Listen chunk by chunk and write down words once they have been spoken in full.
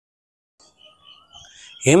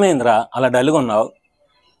ఏమైందిరా అలా డల్గా ఉన్నావు?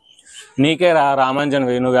 నీకే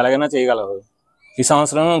రామాంజన్వి, నువ్వు ఎలాగైనా చేయగలవు. ఈ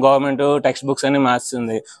సంవత్సరం గవర్నమెంట్ టెక్స్ట్ బుక్స్ అన్ని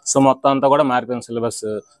మార్చింది. సో మొత్తం అంతా కూడా మారిపోయింది సిలబస్.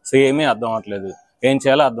 సో ఏమీ అర్థం అవ్వట్లేదు, ఏం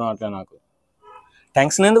చేయాలో అర్థం అవ్వట్లేదు నాకు.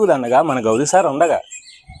 టెన్షన్ ఎందుకు దండగా, మన గౌరీ సార్ ఉండగా.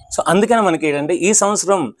 సో అందుకని మనకి ఏంటంటే ఈ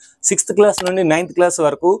సంవత్సరం 6th క్లాస్ నుండి 9th క్లాస్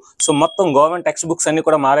వరకు సో మొత్తం గవర్నమెంట్ టెక్స్ట్ బుక్స్ అన్ని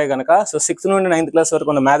కూడా మారాయి కనుక సో 6th నుండి 9th క్లాస్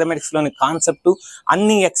వరకు ఉన్న మ్యాథమెటిక్స్లోని కాన్సెప్ట్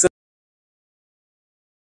అన్ని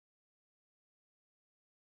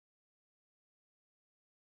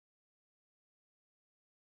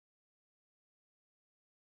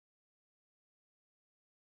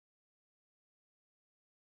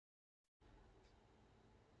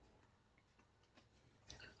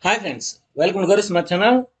hi friends, welcome to Gauri smart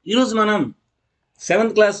channel. ఈరోజు మనం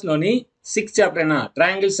 7th క్లాస్లోని 6th చాప్టర్ అయిన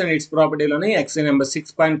triangles and it's ప్రాపర్టీలోని excise number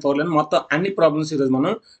 6.4లోని మొత్తం అన్ని ప్రాబ్లమ్స్ ఈరోజు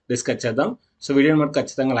మనం డిస్కస్ చేద్దాం. సో వీడియోని మనకు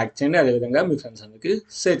ఖచ్చితంగా లైక్ చేయండి, అదేవిధంగా మీ ఫ్రెండ్స్ అందరికీ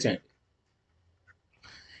షేర్ చేయండి.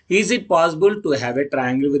 Is it possible to have a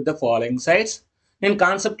triangle with the following sides? నేను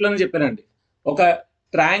కాన్సెప్ట్లోనే చెప్పానండి, ఒక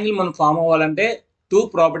ట్రయాంగిల్ మనం ఫామ్ అవ్వాలంటే 2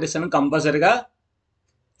 ప్రాపర్టీస్ అని కంపల్సరీగా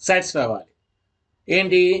సాటిస్ఫై అవ్వాలి.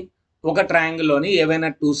 ఏంటి? ఒక ట్రయాంగిల్లోని ఏవైనా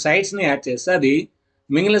 2 సైడ్స్ని యాడ్ చేస్తే అది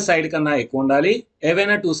మిగిలిన సైడ్ కన్నా ఎక్కువ ఉండాలి,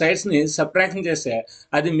 ఏవైనా 2 సైడ్స్ని సబ్ట్రాక్షన్ చేస్తే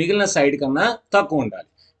అది మిగిలిన సైడ్ కన్నా తక్కువ ఉండాలి.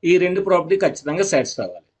 ఈ 2 ప్రాపర్టీ ఖచ్చితంగా సాటిస్ఫై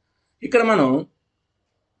అవ్వాలి. ఇక్కడ మనం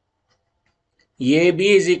AB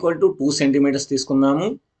is equal to 2 centimetres తీసుకుందాము,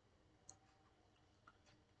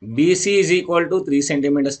 BC is equal to 3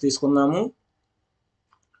 centimetres తీసుకుందాము,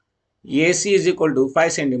 AC is equal to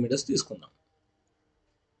 5 centimetres తీసుకుందాం.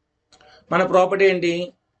 మన ప్రాపర్టీ ఏంటి?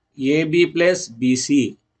 AB plus BC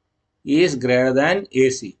is greater than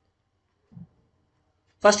AC.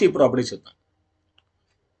 First ఈ ప్రాపర్టీ చూద్దాం.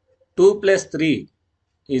 2 + 3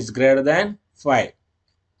 ఈజ్ గ్రేటర్ దాన్ 5.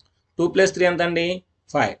 2 + 3 ఎంత అండి?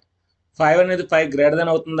 5. 5 అనేది 5 గ్రేటర్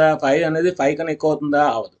దాన్ అవుతుందా? 5 అనేది 5 కన్నా ఎక్కువ అవుతుందా?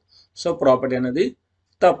 అవదు. సో ప్రాపర్టీ అనేది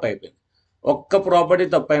తప్పు అయిపోయింది. ఒక్క ప్రాపర్టీ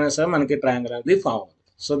తప్పు అయినా సరే మనకి ట్రయాంగిల్ అనేది ఫామ్ అవుతుంది.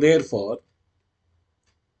 So there four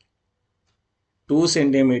 2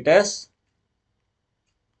 centimetres,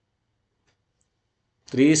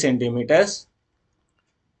 3 centimeters,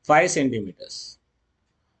 5 centimeters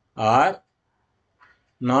are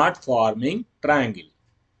not forming triangle.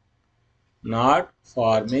 Not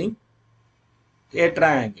forming a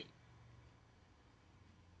triangle.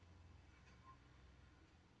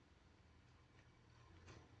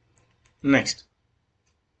 Next.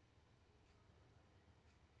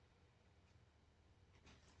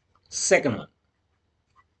 Second one.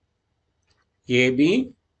 AB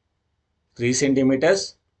 3 centimeters,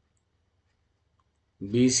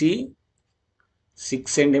 BC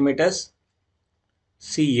 6 centimeters,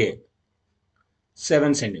 CA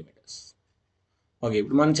 7 centimeters. Okay,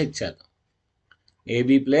 ఇప్పుడు మనం చెక్ చేద్దాం.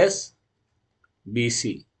 AB plus BC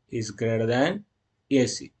is greater than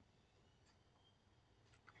AC.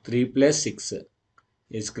 3 + 6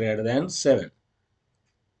 is greater than 7.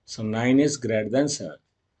 So 9 is greater than 7.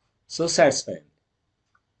 So satisfy.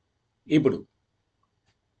 ఇప్పుడు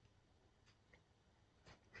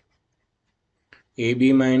AB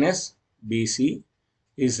minus BC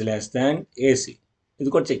is less than AC. ఇది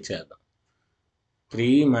కూడా check చేద్దాం. 3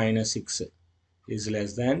 - 6 is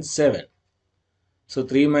less than 7. So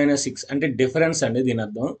 3 - 6 అంటే difference అండి దీని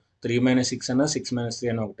అర్థం. 3 - 6 అన్న 6 -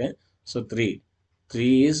 3 అన్న ఒకటే. So 3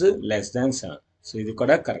 is less than 7. So ఇది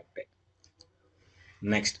కూడా కరెక్టే.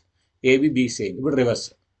 నెక్స్ట్ ABBC, ఇప్పుడు reverse.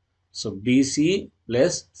 So BC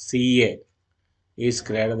plus CA is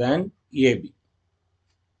greater than AB.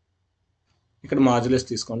 ఇక్కడ మాడ్యులస్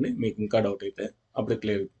తీసుకోండి, మీకు ఇంకా డౌట్ అయితే అప్పుడు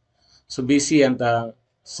క్లియర్. సో BC ఎంత?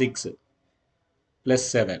 6 +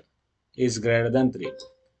 7 ఈజ్ గ్రేటర్ దాన్ 3.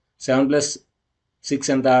 7 +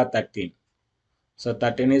 6 ఎంత? 13. So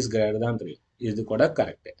 13 is greater than 3. ఇది కూడా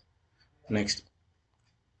కరెక్టే. Next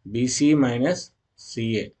BC minus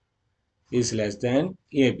CA is less than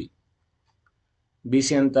AB. BC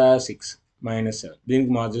ఎంత? 6 - 7.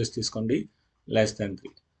 దీనికి మాడ్యులస్ తీసుకోండి, లెస్ దాన్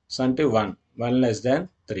 3. సో అంటే 1 లెస్ దాన్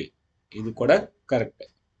 3. ఇది కూడా కరెక్టే.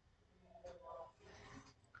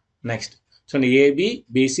 నెక్స్ట్ చూడండి, AB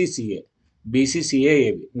BC CA, BC CA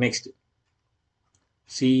AB. Next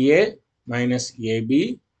CA minus AB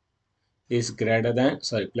is greater than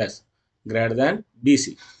plus greater than BC.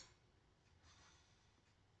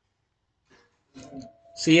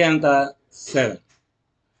 CA ఎంత? 7.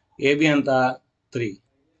 AB ఎంత? 3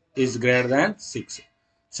 ఈజ్ గ్రేటర్ దాన్ 6.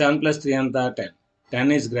 7 + 3 ఎంత? 10.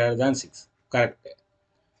 10 ఈజ్ గ్రేటర్ దాన్ 6. కరెక్టే.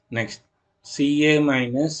 Next CA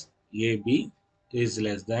minus AB is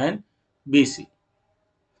less than BC.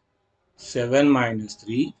 7 -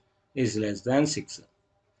 3 is less than 6.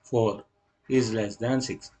 4 is less than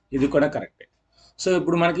 6. ఇది కూడా కరెక్టే. So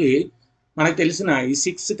ఇప్పుడు మనకి మనకు తెలిసిన ఈ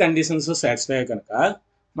 6 కండిషన్స్ సాటిస్ఫై కనుక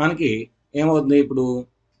మనకి ఏమవుతుంది ఇప్పుడు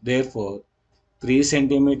there four 3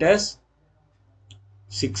 centimetres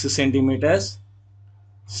 6 centimetres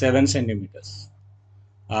 7 centimetres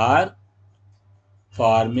are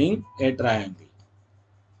farming a triangle.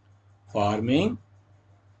 Farming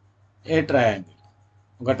a triangle,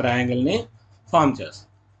 ఒక ట్రయాంగిల్ని ఫార్మ్ చేస్తాం.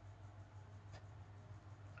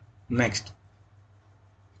 Next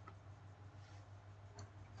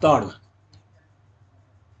third one,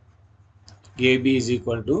 AB is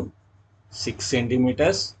equal to 6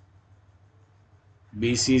 centimeters,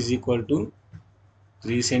 BC is equal to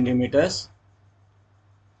 3 centimeters,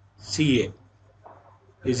 CA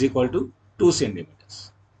is equal to 2 centimeters.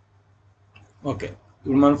 Okay,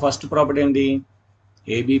 ఇప్పుడు మన first property ఏంటి,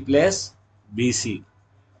 AB plus BC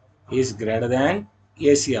is greater than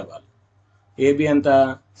AC అవ్వాలి. AB ఎంత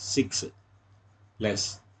 6 plus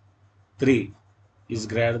 3 is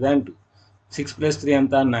greater than 2. 6 plus 3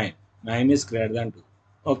 ఎంత 9. 9 is greater than 2.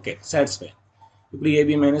 Okay, satisfy. ఇప్పుడు AB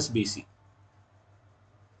minus BC,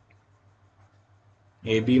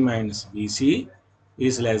 AB minus BC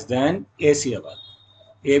is less than AC అవ్వాలి.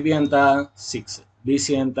 AB ఎంత 6, BC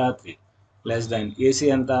ఎంత 3, less than AC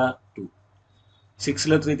ఎంత 2.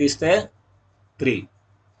 6లో 3 తీస్తే 3,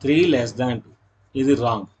 3 less than 2. ఇది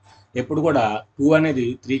రాంగ్. ఎప్పుడు కూడా 2 అనేది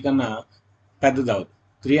 3 కన్నా పెద్దది అవ్వదు,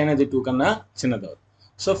 3 అనేది 2 కన్నా చిన్నది అవ్వదు.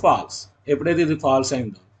 So false. ఎప్పుడైతే ఇది ఫాల్స్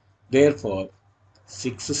అయిందో there four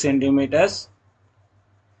 6 centimetres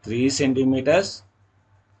 3 centimetres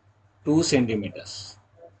 2 centimetres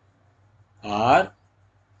are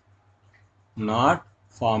not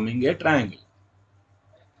farming a triangle.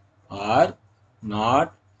 Are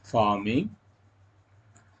not farming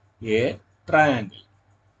a triangle.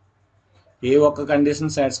 ఏ ఒక్క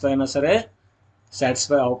కండిషన్ సాటిస్ఫై అయినా సరే,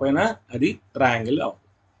 సాటిస్ఫై అవ్వకపోయినా అది ట్రయాంగిల్ అవ్వదు.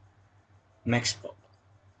 Next problem,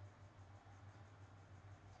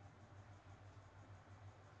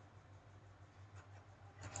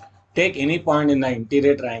 take any point in the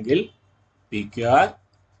interior triangle PQR.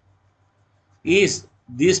 Is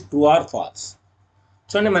this true or false?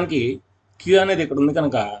 చూడండి, మనకి Q అనేది ఇక్కడ ఉంది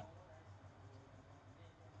కనుక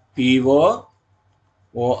PO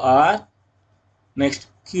OR నెక్స్ట్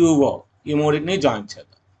QO ఈ మూడింటిని జాయిన్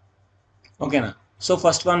చేద్దాం. ఓకేనా? సో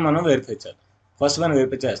ఫస్ట్ వన్ మనం వెరిఫై చేద్దాం. ఫస్ట్ వన్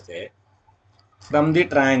వెరిఫై చేస్తే ఫ్రమ్ ది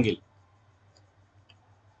ట్రయాంగిల్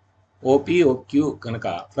OPOQ కనుక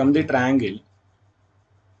from the triangle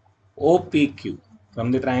OPQ, from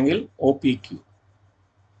the triangle OPQ,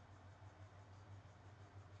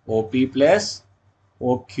 OP plus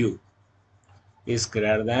OQ is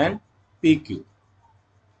greater than PQ.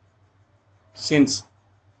 Since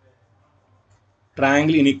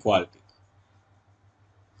triangle inequality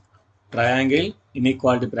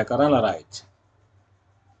ప్రకారం అలా రాయొచ్చు.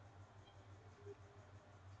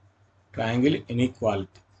 Triangle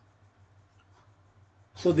inequality.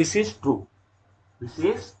 So this is true.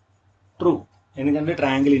 True, ఎందుకంటే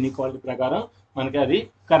triangle inequality ప్రకారం మనకి అది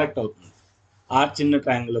correct అవుతుంది. ఆ చిన్న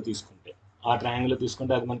ట్రయాంగిల్లో తీసుకుంటే,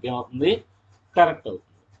 అది మనకి ఏమవుతుంది, కరెక్ట్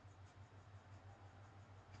అవుతుంది.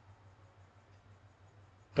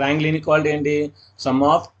 ట్రయాంగిల్ ఇన్ఈక్వాలిటీ ఏంటి, some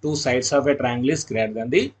of 2 sides of a triangle is greater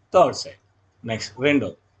than the third side. Next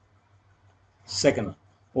రెండోది, సెకండ్ వన్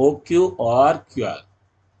OQR QR.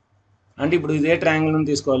 అంటే ఇప్పుడు ఇదే ట్రయాంగిల్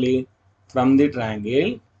నుంచి తీసుకోవాలి, from the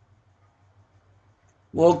triangle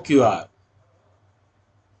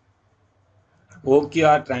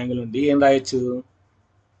OQR triangle నుండి ఏం రాయొచ్చు,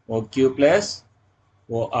 OQ plus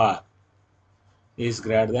OR is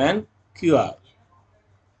greater than QR.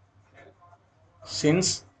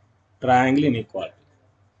 Since triangle inequality.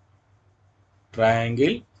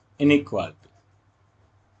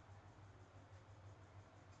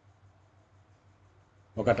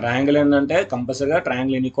 ఒక ట్రయాంగిల్ ఏంటంటే కంపల్సరీగా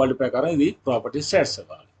ట్రయాంగిల్ ఇన్ఈక్వాలిటీ ప్రకారం ఇది ప్రాపర్టీ సెట్స్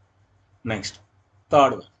అవ్వాలి. Next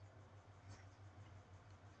third one,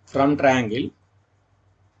 from triangle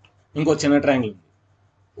ఇంకో చిన్న ట్రయాంగిల్ ఉంది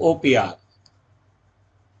OPR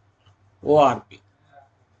ORP.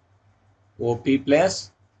 OP plus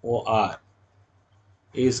OR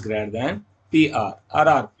is greater than PR or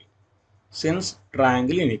RP. Since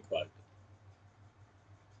triangle inequality.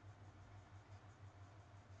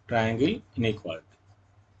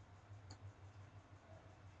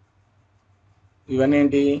 ఇవన్నీ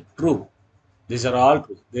ఏంటి, true. These are all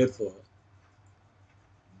true. Therefore,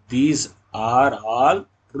 these are all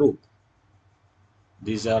true.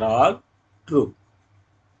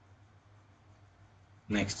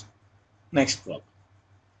 Next problem.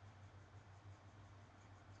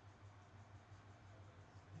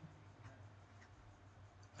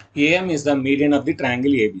 AM is the median of the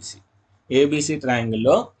triangle ABC. ABC triangle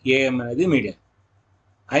లో AM అనేది median.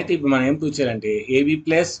 అయితే ఇప్పుడు మనం ఏం prove చేయాలంటే AB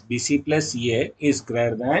plus BC plus A is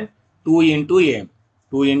greater than 2 into AM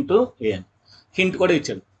 2 into AM. Hint కూడా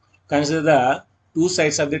ఇచ్చాడు. Consider the two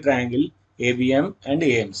sides of the triangle ABM and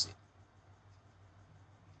AMC.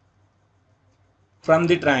 From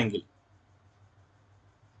the triangle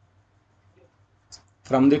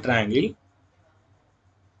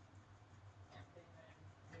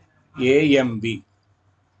AMB,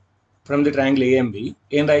 from the triangle AMB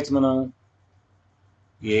ఏం రాయొచ్చు మనం?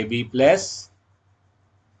 AB plus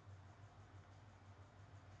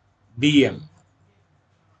BM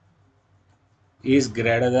is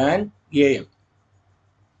greater than AM.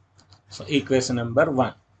 So equation number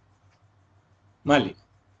 1. మళ్ళీ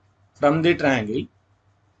from the triangle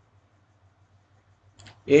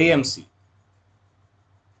AMC,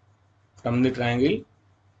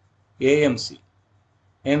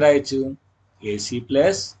 ఏం రాయొచ్చు? AC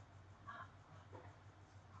plus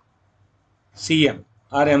CM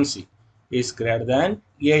are MC is greater than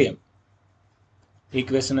AM.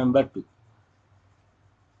 Equation number 2.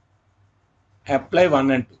 Apply 1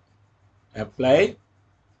 and 2. Apply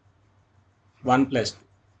 1 + 2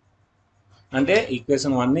 అంటే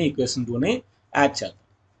equation 1ని equation 2ని add చేద్దాం.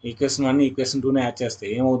 Equation 1ని equation 2ని add చేస్తే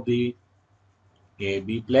ఏమవుద్ది?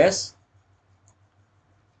 AB plus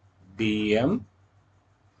BM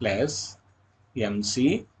plus MC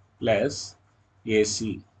plus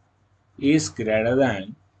AC is greater than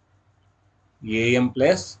AM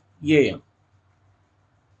plus AM.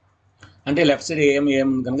 అంటే left side AM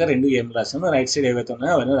కనుక రెండు ఏం రాసాం, రైట్ సైడ్ ఏవైతే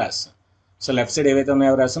ఉన్నాయో అవన్నీ రాస్తాం. సో లెఫ్ట్ సైడ్ ఏవైతే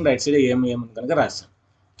ఉన్నాయో రాస్తాం, రైట్ సైడ్ ఏం కనుక రాస్తాం.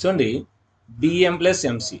 చూడండి, BM plus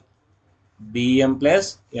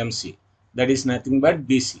MC that is nothing but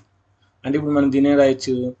BC. అంటే ఇప్పుడు మనం దీన్ని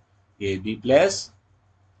రాయొచ్చు AB plus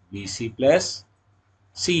BC plus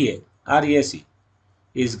CA are AC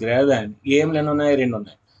is greater than ఏఎంలు ఎన్ని ఉన్నాయి? 2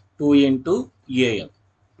 ఉన్నాయి. 2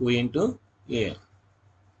 ఇంటూ ఏఎం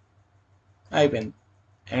అయిపోయింది.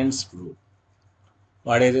 Hence prove.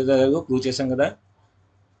 వాడేదైతే ప్రూవ్ చేసాం కదా,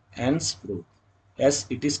 hence prove. Yes,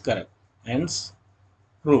 it is correct. Hence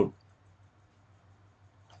proved.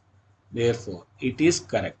 Therefore, it is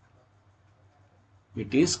correct.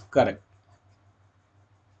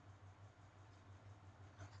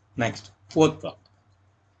 Next, fourth problem.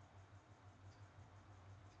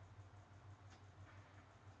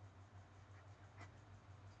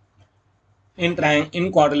 In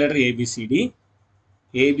quadrilateral ABCD,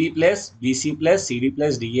 AB plus BC plus CD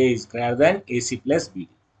plus DA is greater than AC plus BD.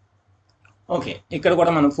 Okay, ఇక్కడ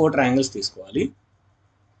కూడా మనం 4 triangles తీసుకోవాలి.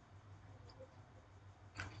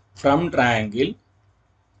 From triangle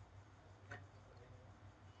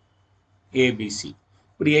ABC.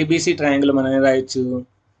 ఇప్పుడు ABC triangle మనం ఏం రాయొచ్చు?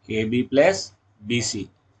 AB plus BC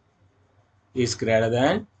is greater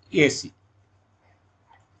than AC.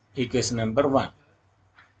 Equation number 1.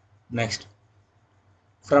 Next,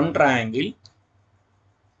 from triangle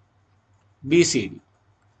BCD.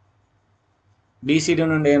 BCD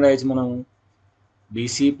నుండి ఏం రాయొచ్చు మనం?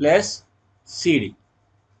 BC plus CD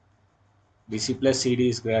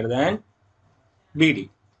is greater than beedi.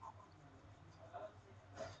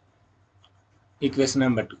 Equation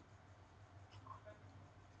number 2.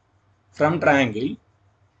 From triangle,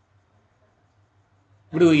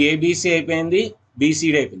 ఇప్పుడు ఏబిసి అయిపోయింది,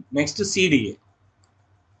 బీసీడీ అయిపోయింది. Next CDA.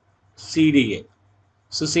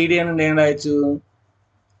 సో సిడిఏ నుండి ఏం రాయొచ్చు?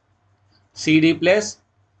 CD plus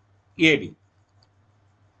AD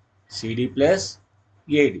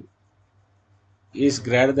is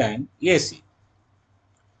greater than AC.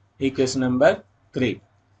 Equation number 3.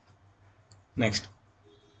 Next,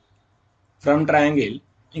 from triangle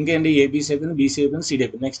ఇంకేంటి? ఏబీసీ అయిపోయింది, బీసీ అయిపోయింది, సిడి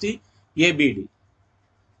అయిపోయింది. Next ABD.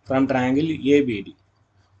 From triangle ABD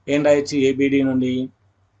ఏం రాయొచ్చు? ఏబిడి నుండి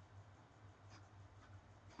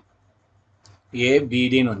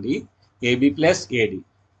AB plus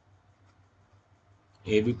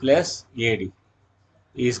AD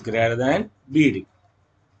is greater than BD.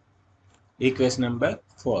 Equation number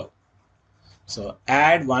 4. So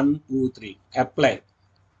add 1, 2, 3. Apply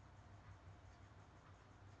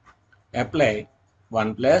 1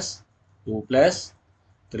 plus 2 plus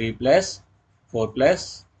 3 plus 4 plus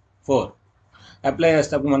 4. Apply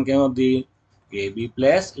చేసేటప్పుడు మనకి ఏమవుద్ది? AB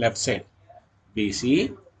plus left side BC,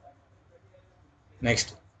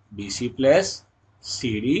 next BC plus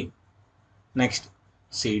CD, next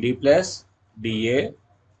CD plus DA,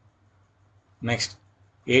 next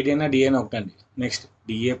AD అయినా DA అయినా ఒకటండి. Next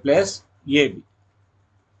DA plus AB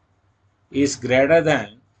is greater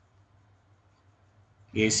than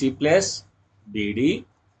AC plus BD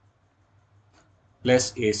plus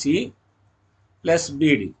AC plus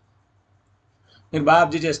బీడి. మీరు బాగా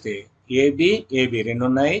observe చేస్తే AB 2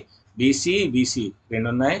 ఉన్నాయి, BC BC రెండు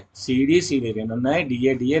ఉన్నాయి, CD CD రెండు ఉన్నాయి,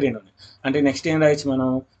 డిఏ డిఏ రెండు ఉన్నాయి. అంటే నెక్స్ట్ ఏం రాయొచ్చు మనం,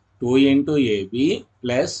 2 into AB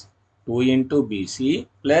plus 2 into BC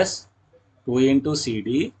plus 2 into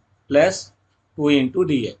CD plus 2 into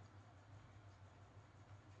DA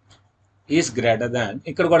is greater than,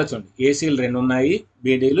 ఇక్కడ కూడా చూడండి ఏసీలు రెండు ఉన్నాయి,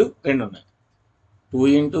 బీడీలు రెండు ఉన్నాయి. 2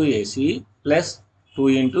 into AC plus 2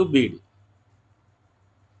 into BD.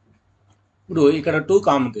 ఇప్పుడు ఇక్కడ 2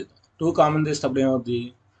 కామన్ తీద్దాం. 2 కామన్ తీసేటప్పుడు ఏమవుద్ది,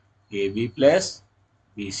 AB plus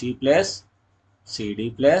BC plus CD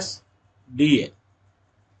plus DA.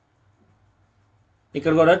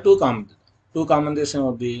 ఇక్కడ కూడా 2 కామన్ తీద్దాం. 2 కామన్ తీస్తే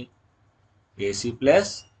ఏమవుద్ది, AC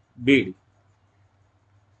plus beedi.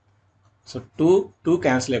 So 2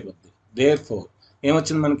 cancel అయిపోద్ది. దేర్ఫోర్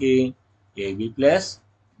ఏమొచ్చింది మనకి, AB plus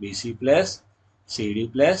BC plus CD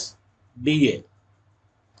plus DA.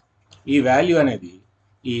 ఈ వాల్యూ అనేది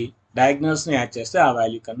ఈ డయాగ్నల్స్ని యాడ్ చేస్తే ఆ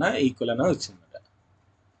వాల్యూ కన్నా ఈక్వల్ అని వచ్చిందన్నమాట.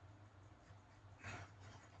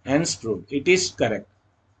 Hence proved, it is correct.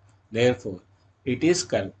 Therefore it is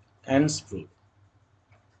correct. Hence proved,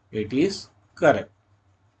 it is correct.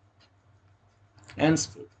 Hence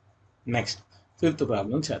proved. Next 5th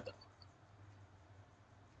problem చేద్దాం.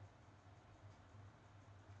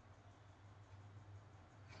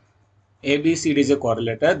 ABCD is a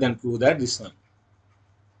quadrilateral, then prove that this one.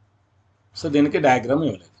 So దీనికి diagram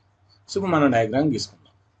ఇవ్వలేదు. So ఇప్పుడు మనం diagram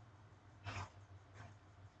తీసుకుందాం.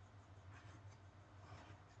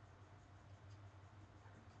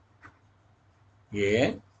 A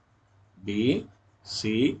B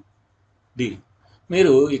C D.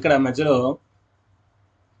 మీరు ఇక్కడ మధ్యలో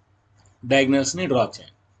డయాగ్నల్స్ని draw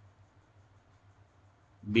చేయండి.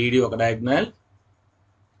 బీడి ఒక డయాగ్నల్,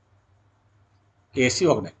 ఏసీ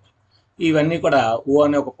ఒక డయాగ్నల్. ఇవన్నీ కూడా ఓ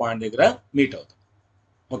అనే ఒక పాయింట్ దగ్గర మీట్ అవుతాయి.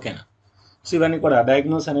 ఓకేనా. సో ఇవన్నీ కూడా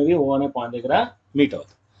డయాగ్నల్స్ అనేవి ఓ అనే పాయింట్ దగ్గర మీట్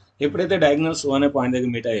అవుతాయి. ఎప్పుడైతే డయాగ్నల్స్ ఓ అనే పాయింట్ దగ్గర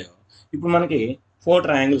మీట్ అయ్యాయో ఇప్పుడు మనకి 4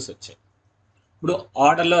 ట్రయాంగిల్స్ వచ్చాయి. ఇప్పుడు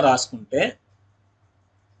ఆర్డర్లో రాసుకుంటే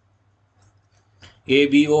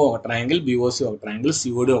ఏబిఓ ఒక ట్రయాంగిల్, బిఓసి ఒక ట్రయాంగిల్,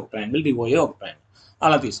 సిఓడి ఒక ట్రయాంగిల్, డిఓఏ ఒక ట్రయాంగిల్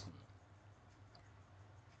అలా తీసుకుందాం.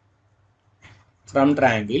 ఫ్రమ్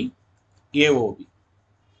ట్రయాంగిల్ ఏఓబి,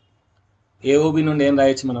 ఏఓబి నుండి ఏం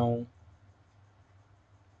రాయొచ్చు మనం,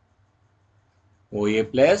 OA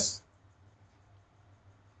plus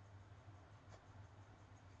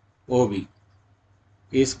OB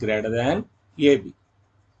is greater than AB.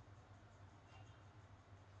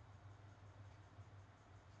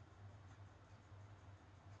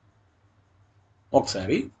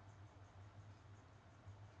 ఒకసారి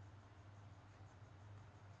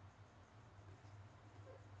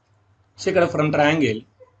సో ఇక్కడ ఫ్రమ్ ట్రయాంగిల్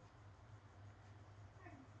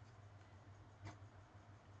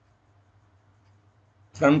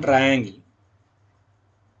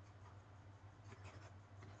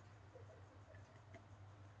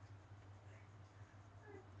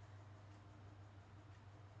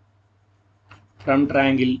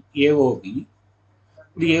ఏఓబి.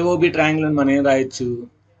 ఇప్పుడు ఏఓబి ట్రయాంగిల్ అని మనం ఏం రాయొచ్చు,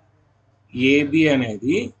 ఏబి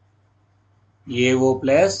అనేది ఏఓ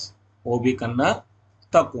ప్లస్ ఓబి కన్నా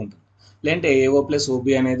తక్కువ ఉంటుంది, లేదంటే ఏఓ ప్లస్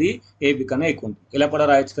ఓబి అనేది ఏబి కన్నా ఎక్కువ ఉంటుంది. ఇలా కూడా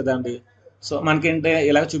రాయొచ్చు కదండి. సో మనకేంటే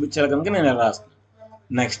ఇలా చూపించాలి కనుక నేను ఇలా రాస్తాను.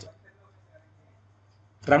 Next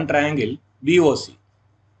from triangle BOC,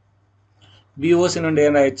 BOC నుండి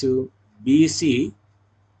ఏం రాయొచ్చు, BC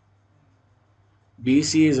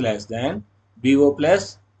is less than BO plus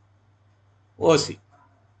OC,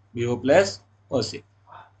 BO plus OC.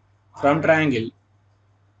 From triangle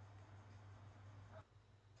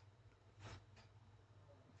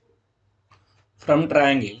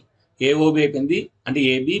AOB అయిపోయింది అంటే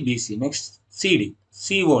AB BC. Next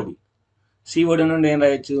COD, COD నుండి ఏం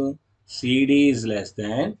రాయొచ్చు, CD is less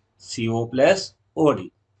than CO plus OD.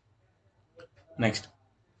 Next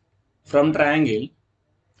from triangle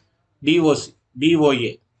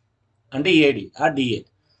DOA అంటే AD ఆ DA.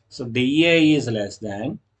 So DA is less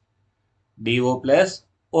than DO plus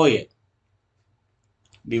OA.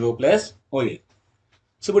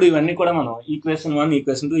 So ఇప్పుడు ఇవన్నీ కూడా మనం ఈక్వేషన్ 1,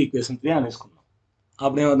 ఈక్వేషన్ 2, ఈక్వేషన్ 3 అనేసుకున్నాం.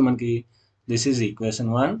 అప్పుడు ఏమవుతుంది మనకి, this is equation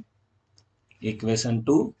 1, equation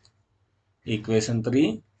 2, equation 3,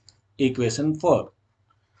 equation 4.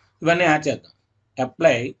 ఇవన్నీ యాడ్ చేద్దాం.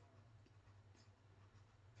 అప్లై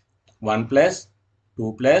 1 ప్లస్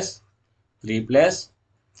 2 ప్లస్ 3 ప్లస్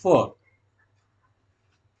 4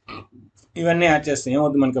 ఇవన్నీ యాడ్ చేస్తే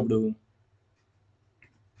ఏమవుతుంది మనకి, అప్పుడు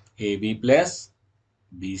AB plus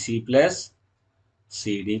BC plus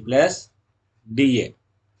CD plus DA.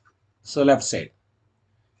 So left side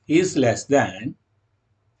is less than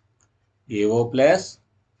AO plus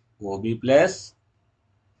OB plus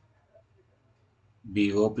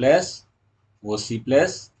BO plus OC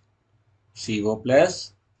plus CO plus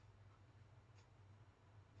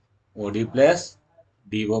OD plus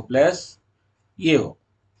DO plus AO.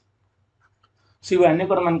 So ఇవన్నీ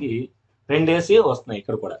కూడా మనకి రెండేసి వస్తున్నాయి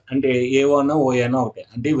ఇక్కడ కూడా. అంటే ఏఓ అన్న ఓఏ అన్న ఒకటే,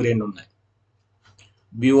 అంటే ఇవి రెండు ఉన్నాయి.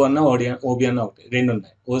 బిఓ అన్న ఓబి అన్న ఒకటి, రెండు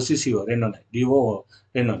ఉన్నాయి. ఓసిసిఓ రెండు ఉన్నాయి. డిఓ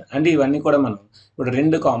రెండు ఉన్నాయి. అంటే ఇవన్నీ కూడా మనం ఇప్పుడు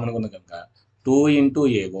రెండు కామన్గా ఉంది కనుక 2 into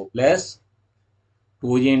AO plus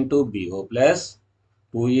 2 into BO plus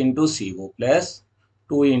 2 into CO plus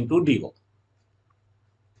 2 into DO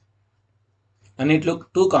అన్నిట్లో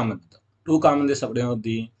 2 కామన్ తీద్దాం. 2 కామన్ తీసేటప్పుడు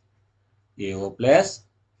ఏమవుద్ది? AO plus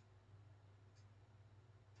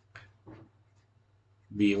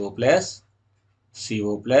BO plus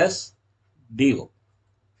CO plus DO.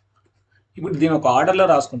 ఇప్పుడు దీని ఒక ఆర్డర్లో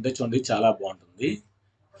రాసుకుంటే చూడండి చాలా బాగుంటుంది.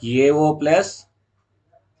 AO plus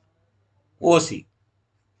OC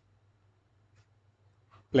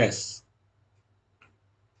plus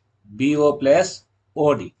BO plus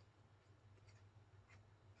ఓడి.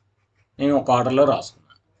 నేను ఒక ఆర్డర్లో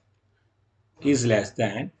రాసుకున్నాను. ఈజ్ లెస్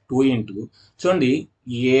దాన్ 2 ఇంటూ చూడండి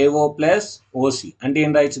ఏఓ ప్లస్ ఓసి అంటే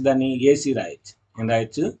ఏం రాయొచ్చు? దాన్ని ఏసీ రాయొచ్చు. ఏం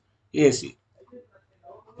రాయొచ్చు? ఏసీ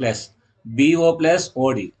ప్లస్ బిఓ ప్లస్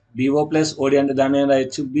ఓడి. బిఓ ప్లస్ ఓడి అంటే దాన్ని ఏం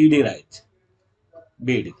రాయొచ్చు? బీడీ రాయొచ్చు.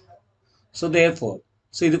 Beedi. So there four,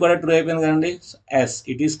 so ఇది కూడా ట్రూ అయిపోయింది కదండి. Yes,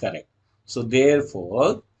 it is correct. So there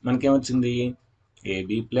four మనకేమొచ్చింది?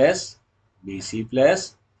 AB plus BC plus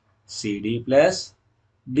CD plus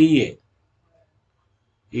DA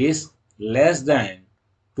is less than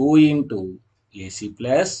 2 into AC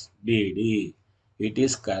plus beedi. It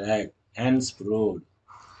is correct and proved.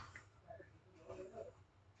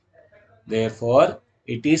 Therefore,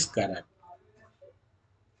 it is correct.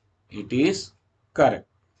 It is correct.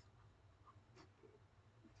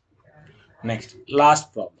 Next, last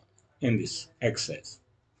problem in this exercise.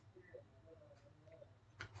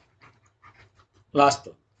 Last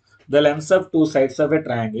problem. The lengths of two sides of a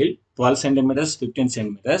triangle 12 centimeters, 15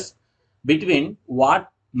 centimeters. Between what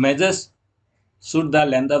measures should the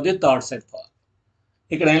length of the third side fall?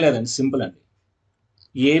 ఇక్కడ ఏం లేదండి, simple అండి.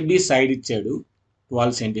 AB side ఇచ్చాడు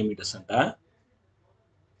 12 centimetres అంట.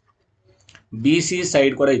 BC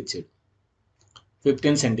side కూడా ఇచ్చాడు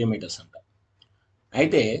 15 centimetres అంట.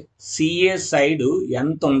 అయితే సిఏ సైడ్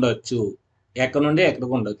ఎంత ఉండొచ్చు, ఎక్కడ నుండి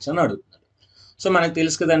ఎక్కడికి ఉండొచ్చు అని అడుగుతున్నాడు. సో మనకు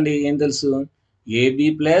తెలుసు కదండి, ఏం తెలుసు? AB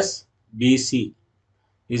plus BC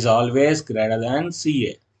is always greater than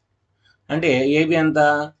CA. అంటే ఏబి ఎంత?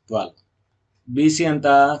 12, బీసీ ఎంత?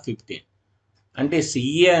 15. అంటే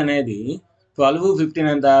సిఏ అనేది 12, 15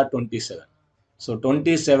 ఎంత? 27. సో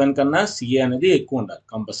 27 కన్నా సిఏ అనేది ఎక్కువ ఉండాలి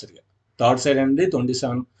కంపల్సరీగా. థర్డ్ సైడ్ అనేది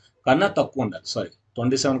 27 కన్నా తక్కువ ఉండాలి.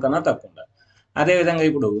 27 కన్నా తక్కువ ఉండాలి. అదేవిధంగా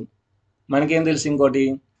ఇప్పుడు మనకేం తెలుసు ఇంకోటి?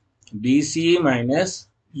 BC minus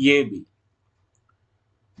AB.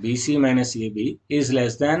 BC minus AB is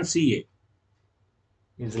less than CA.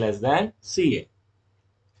 Is less than CA.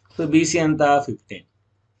 So BC ఎంత? 15.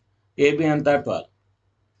 ఏబి ఎంత? 12.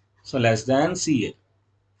 So less than CA.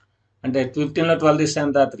 అంటే 15లో 12 తీస్తే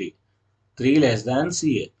ఎంత? 3. 3 లెస్ దాన్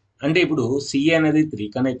సిఏ. అంటే ఇప్పుడు సిఏ అనేది 3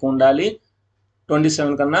 కన్నా ఎక్కువ ఉండాలి,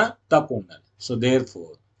 27 కన్నా తక్కువ ఉండాలి. So there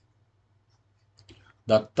four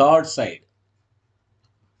the third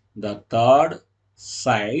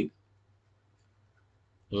side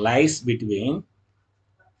lies between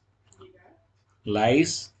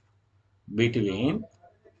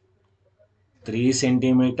 3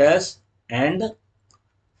 centimeters and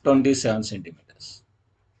 27 centimeters.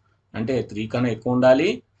 అంటే 3 కన్నా ఎక్కువ ఉండాలి,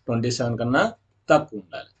 27 కన్నా తక్కువ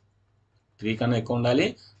ఉండాలి. 3 కన్నా ఎక్కువ ఉండాలి,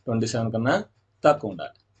 27 కన్నా తక్కువ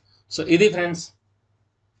ఉండాలి. సో ఇది ఫ్రెండ్స్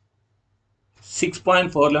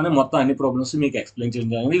 6.4లోనే మొత్తం అన్ని ప్రాబ్లమ్స్ మీకు ఎక్స్ప్లెయిన్ చేయడం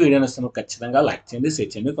జరిగింది. వీడియో నచ్చితే ఖచ్చితంగా లైక్ చేయండి, షేర్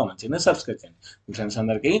చేయండి, కామెంట్ చేయండి, సబ్స్క్రైబ్ చేయండి. మీ ఫ్రెండ్స్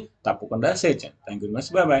అందరికీ తప్పకుండా షేర్ చేయండి. Thank you very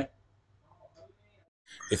much. Bye.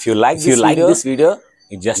 If you like this video,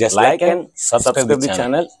 you just like and subscribe the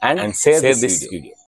channel and share this video.